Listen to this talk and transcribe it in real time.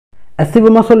SC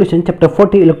Verma solution, chapter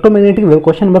 40, electromagnetic wave,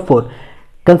 question number 4.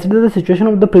 Consider the situation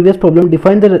of the previous problem.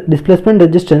 Define the displacement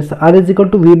resistance R is equal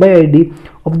to V by ID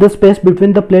of the space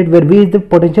between the plate, where V is the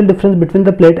potential difference between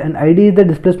the plate and ID is the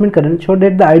displacement current. Show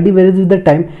that the ID varies with the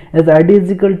time, as ID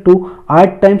is equal to R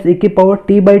times e की power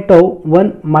t by tau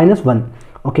 1 minus 1.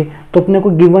 Okay, तो अपने को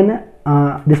given है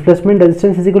displacement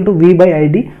resistance is equal to V by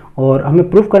ID, और हमें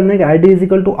proof करना है कि ID is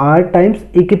equal to R times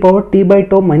e की power t by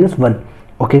tau minus 1.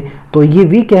 Okay, तो ये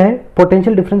V क्या है?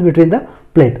 Potential difference between the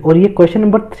plate. और ये क्वेश्चन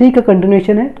नंबर 3 का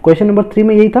कंटिन्यूएशन है. क्वेश्चन नंबर 3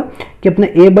 में यही था कि अपने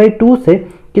A/2 से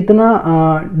कितना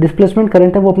डिस्प्लेसमेंट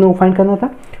करंट है वो अपने को फाइंड करना था.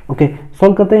 ओके,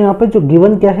 सॉल्व करते हैं. यहाँ पे जो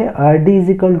गिवन क्या है, RD is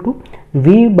equal to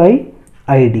V by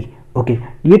ID. Okay,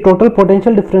 ये टोटल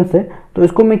पोटेंशियल डिफरेंस है, तो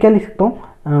इसको मैं क्या लिख सकता हूँ,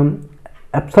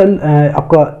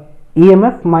 आपका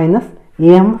EMF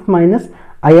माइनस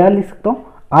IR लिख सकता हूँ.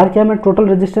 R क्या है? टोटल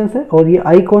रेजिस्टेंस है, और ये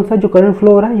I कौन सा जो करंट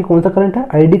फ्लो हो रहा है, ये कौन सा करंट है?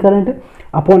 ID करंट है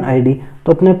अपॉन ID.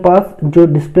 तो अपने पास जो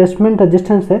डिस्प्लेसमेंट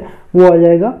रेजिस्टेंस है वो आ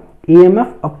जाएगा EMF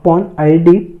upon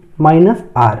ID minus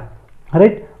R.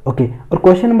 Right. Okay, और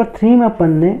क्वेश्चन नंबर 3 में अपन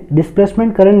ने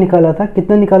डिस्प्लेसमेंट करंट निकाला था.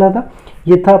 कितना निकाला था?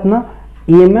 ये था अपना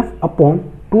EMF upon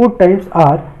 2 times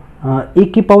R.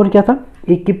 E की पावर क्या था?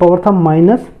 E की पावर था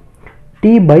minus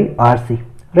T by RC.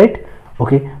 Right.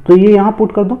 Okay, तो ये यहाँ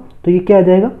पुट कर दो, तो ये क्या आ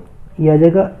जाएगा? ये आ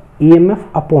जाएगा EMF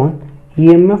upon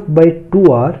EMF by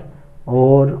 2R,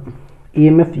 और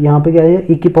EMF यहाँ पे क्या है?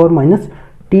 E की power minus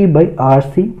T by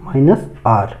RC minus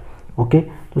R. Okay,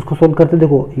 तो उसको सोल्व करते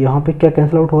देखो, यहाँ पे क्या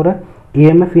कैंसिल आउट हो रहा है?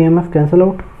 EMF कैंसिल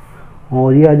आउट,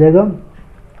 और ये आ जाएगा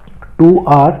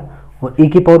 2R, और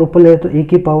E की पावर ऊपर ले तो E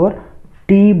की power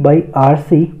T by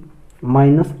RC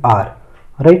minus R.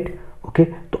 Right. Okay,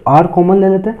 तो R कॉमन ले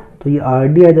लेते हैं, तो ये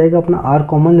RD आ जाएगा अपना. R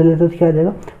कॉमन ले लेते हैं तो क्या आ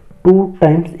जाएगा? 2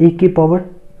 टाइम्स E की power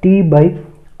T by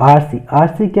RC.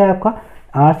 RC क्या है आपका?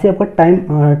 RC आपका टाइम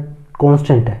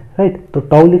कांस्टेंट है. राइट. तो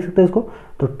टाउ लिख सकते हैं इसको,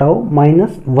 तो टाउ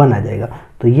माइनस 1 आ जाएगा.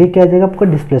 तो ये क्या आ जाएगा? आपका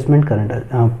डिस्प्लेसमेंट करंट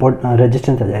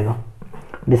रेजिस्टेंस आ जाएगा,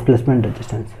 डिस्प्लेसमेंट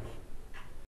रेजिस्टेंस.